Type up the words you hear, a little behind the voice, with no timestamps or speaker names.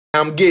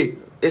I'm gay.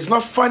 It's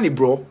not funny,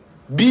 bro.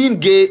 Being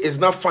gay is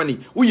not funny.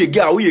 Who you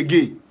gay? Who you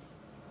gay?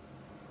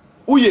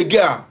 Who you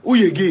gay? Who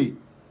you gay?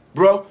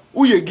 Bro,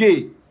 who you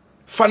gay?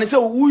 Funny say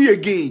who you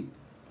gay?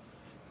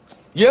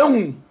 Yeah,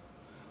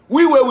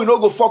 we no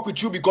go fuck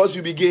with you because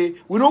you be gay.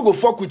 We no go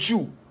fuck with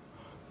you.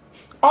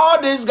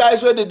 All these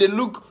guys where they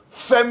look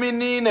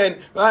feminine and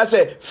I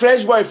say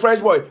fresh boy.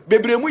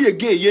 Baby, mu you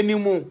gay? Ye ni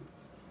mo.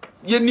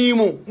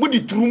 Mu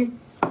di true.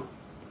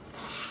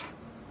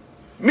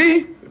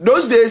 Me,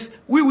 those days,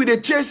 we with the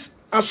chase,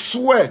 I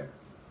swear.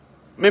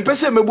 Me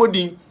pese me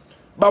body,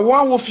 but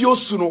one of you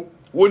suno,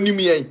 one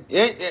me.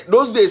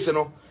 Those days, you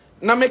know,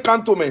 na me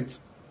cantonment.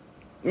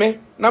 Me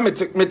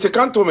take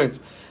cantonment.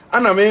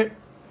 And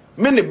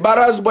me the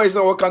barras boys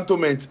na work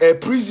cantonment,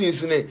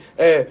 prisons,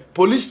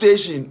 police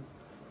station,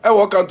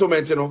 work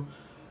cantonment, you know.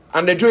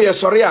 And the joy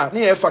sorry,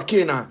 ni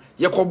fakena,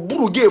 ye ko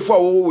buru gay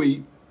for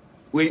we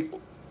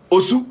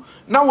osu.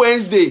 Now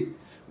Wednesday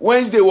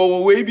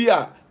we be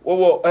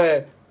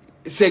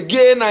say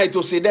gay night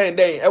to say then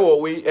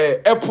we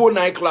Apple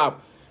night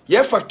club. Ye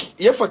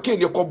fakena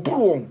ye ko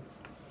buru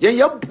ye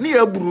ni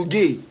buru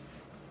gay.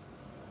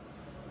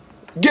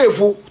 Gay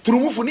for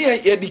trumufu ni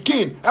ye di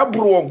king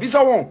buru this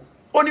one.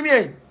 Oni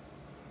me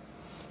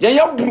ye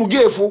buru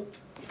gay for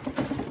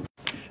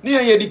ni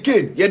ye di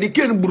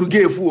king buru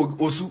gay for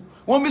osu.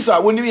 Won misa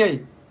woni me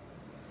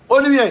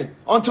only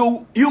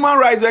until human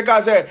rights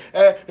workers say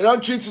they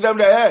don't treat them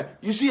that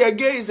you see a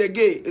gay is a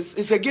gay.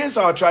 It's against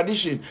our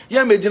tradition.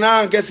 Yeah, me jina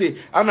anke say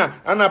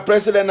Anna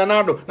President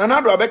Nanado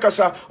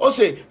abekasa o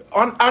say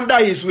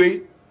under his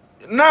way.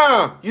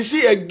 Nah, you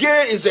see a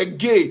gay is a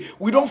gay.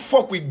 We don't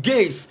fuck with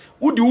gays.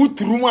 Who do you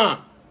truma?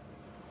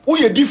 Who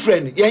you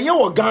different? Yeah,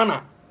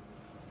 Ghana.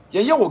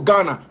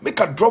 Ghana. Make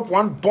a drop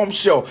one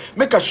bombshell.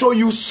 Make a show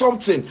you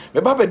something.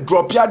 Me babe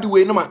drop ya the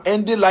way no ma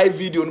end the live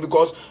video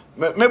because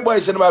me boy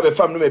say no babe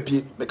fam no me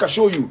pay. Make a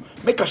show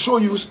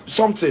you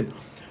something.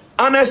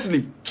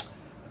 Honestly,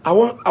 I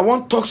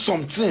want talk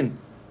something.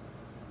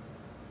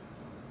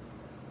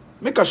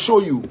 Make a show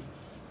you.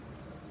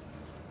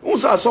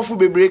 Unsa sofu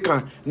bebre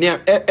kan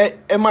near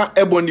Emma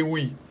Ebony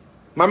we.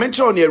 Ma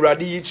mention near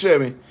Radi yi kire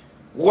me.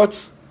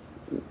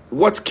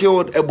 What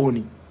killed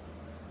Ebony?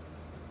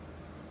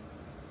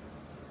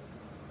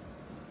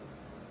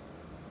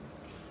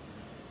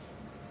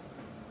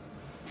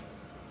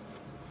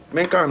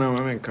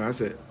 Menka. I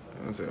said,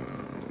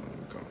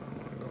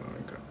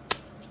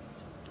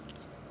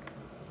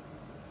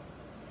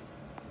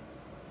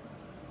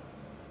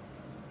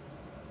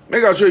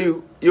 make I show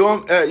you.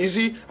 You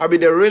see, I be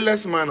the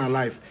realest man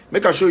alive.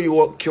 Make I show you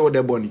what killed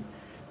Ebony.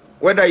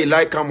 Whether you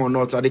like him or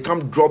not, they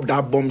come drop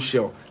that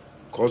bombshell.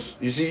 Because,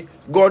 you see,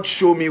 God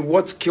show me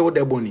what killed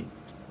Ebony.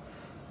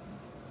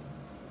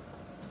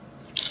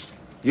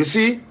 You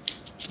see,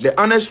 the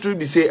honest truth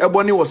is say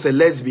Ebony was a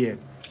lesbian.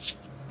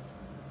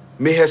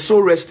 May her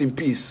soul rest in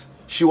peace.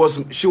 She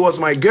was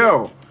my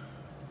girl.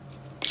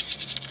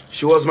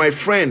 She was my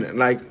friend.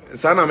 Like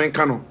Sana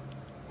Menkano.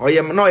 Or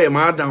no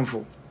Adam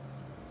for.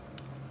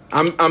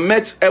 I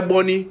met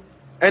Ebony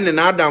and an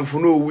Adam for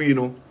no we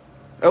know.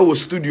 It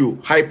was studio.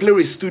 High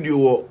Player studio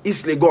or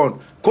East Legon.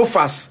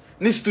 Kofas.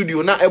 Ni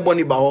studio na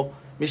Ebony bao.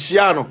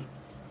 Michiano.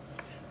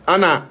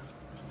 Ana.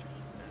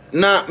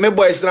 Na me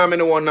boys na me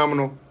no one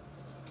namno.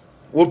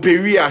 Wo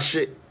peri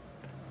ashe.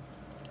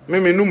 Me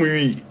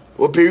numuri.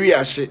 Wo peri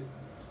ashe.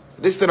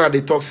 This thing that they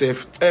talk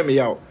safe, me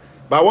out.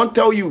 But I want to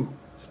tell you,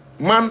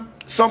 man,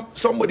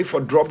 somebody for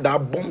drop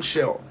that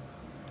bombshell.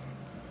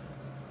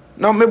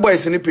 Now me boy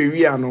is in the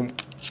period no.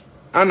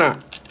 Anna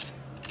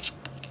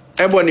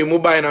Ebony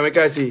mobile na make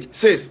I say,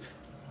 sis,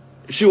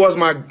 she was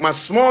my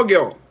small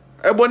girl.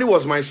 Ebony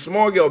was my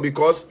small girl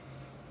because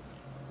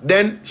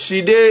then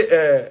she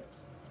did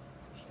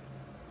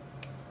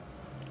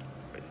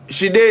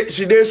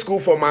school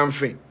for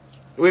Manfin.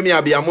 When me I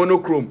be a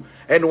monochrome.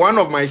 And one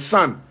of my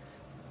son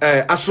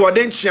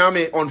Aswaden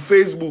Chiame on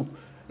Facebook.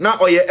 Na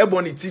oye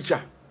Ebony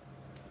teacher.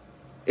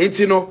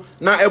 Etino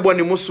na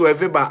Ebony musu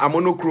eveba a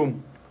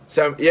monochrome.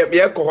 Sam ye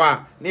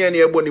koha ni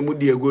Ebony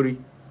mudi egori.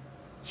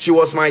 She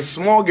was my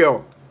small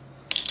girl.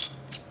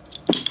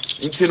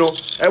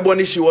 Etino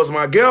Ebony, she was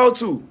my girl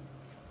too.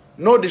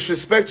 No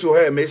disrespect to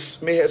her. May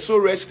her soul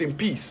rest in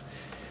peace.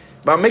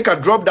 But make her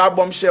drop that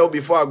bombshell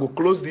before I go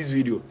close this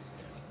video.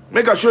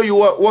 Make her show you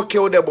what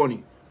killed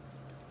Ebony.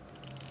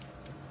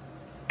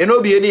 And no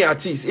be any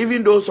artist,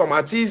 even though some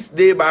artists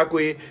they back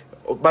way,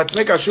 but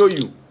make I show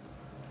you.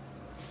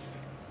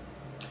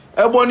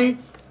 Ebony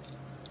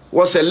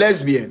was a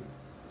lesbian,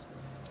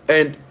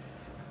 and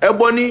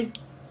Ebony,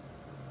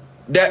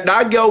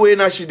 that girl way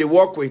now she they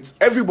work with.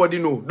 Everybody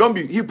know. Don't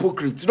be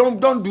hypocrites.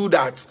 Don't do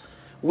that.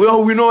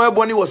 Well, we know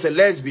Ebony was a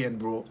lesbian,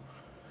 bro,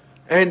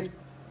 and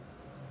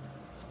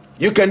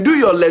you can do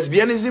your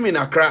lesbianism in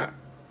Accra.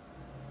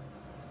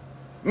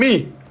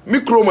 Me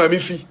chrome and me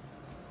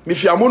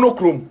fi a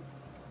monochrome.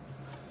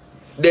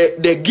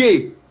 The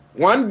gay,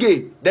 one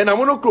gay, then a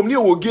monochrome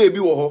near wo gay be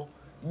wo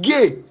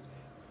gay.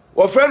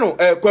 Or friend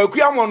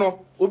kwakua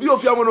mono, obi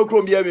ofia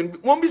monochrome be even.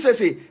 One be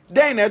say,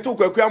 then I took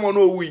kwakua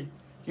mono we.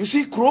 You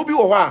see, crow be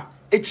wo ha,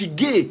 echi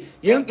gay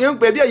yen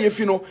baby a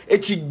yefi no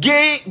echi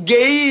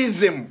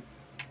gayism.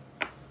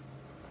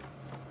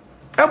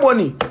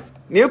 Ebony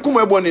ne ekum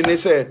Ebony ne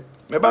say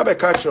me ba be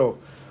catch her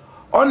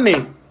oni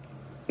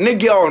ne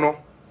girl no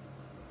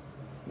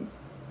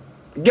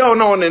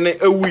ne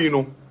ewi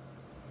no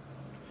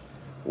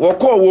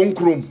woko won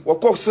krom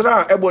woko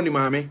sra Ebony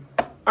maame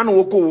ana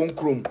woko won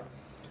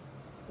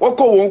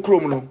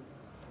krom no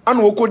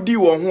ana woko di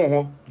won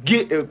ho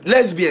gay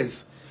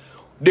lesbians.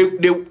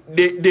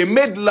 They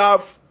made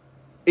love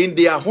in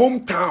their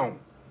hometown.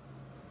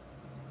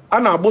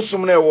 Ana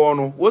abosom na ewo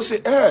no wo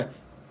say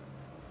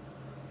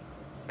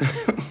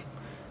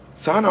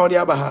sana odi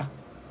abaha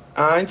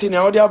anti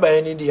na odi aba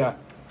eni dia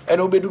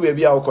eno bedu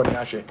baby a okoni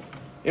ahwe.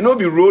 You know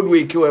be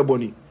roadway kill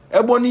Ebony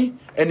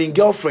and his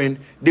girlfriend,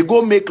 they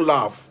go make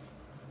love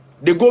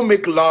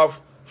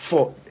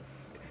for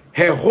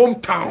her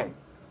hometown.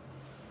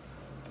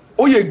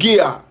 Oye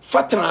gia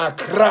fatna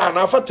kra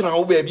na fatna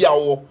wo baby a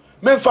wo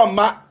memfa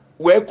ma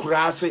we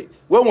kurase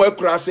when we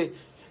kurase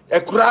e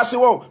kurase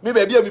wo me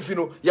baby a bifi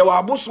no ye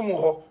wa abosom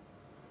ho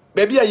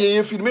baby a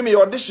ye fi me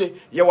yodishe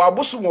ye wa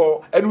abosom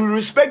ho, and we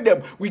respect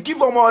them. We give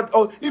them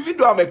all, even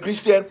though I'm a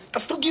Christian, I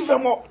still give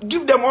them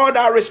all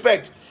that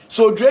respect.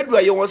 So dread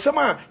where you want some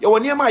you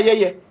want near my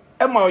ye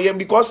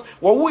because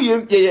what we ye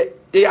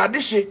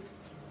adishe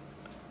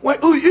when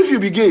if you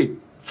be gay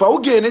for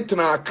gay it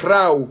na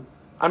crowd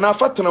and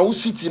after na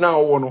city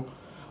now one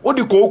what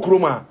the call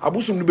chroma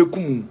abusum no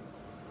bekum.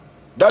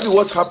 That is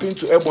what happened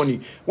to Ebony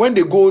when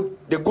they go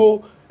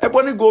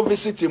Ebony go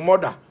visit a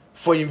mother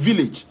for in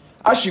village.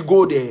 As she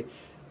go there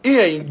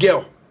in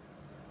girl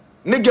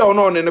ne girl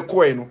no ne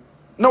ko no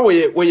now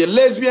we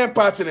lesbian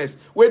partners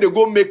where they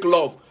go make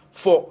love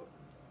for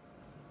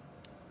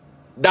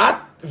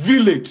that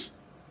village,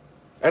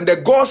 and the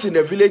girls in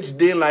the village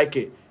didn't like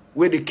it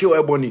where they kill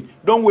Ebony.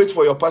 Don't wait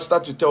for your pastor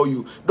to tell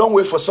you. Don't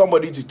wait for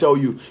somebody to tell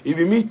you. It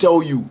be me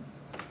tell you,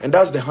 and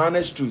that's the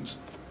honest truth.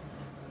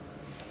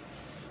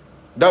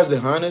 That's the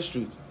honest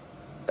truth.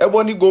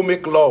 Ebony go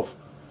make love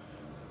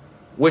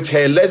with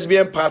her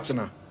lesbian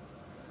partner.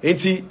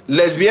 Ain't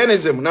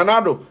lesbianism?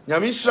 Nanado,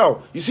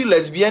 nyamishrao. You see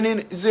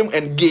lesbianism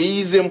and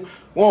gayism.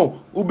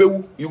 Wow,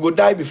 ubewu, you go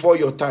die before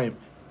your time.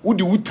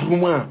 Udi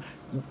utruma.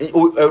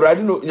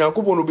 Radino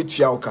nyankobo no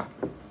betiauka.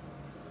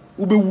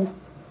 Ubewu,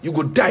 you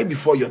go die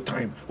before your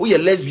time. Oh, you're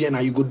lesbian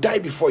and you go die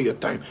before your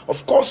time.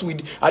 Of course,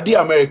 I did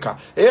America.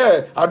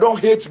 Yeah, I don't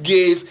hate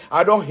gays,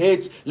 I don't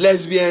hate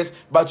lesbians,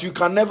 but you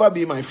can never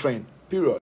be my friend. Period.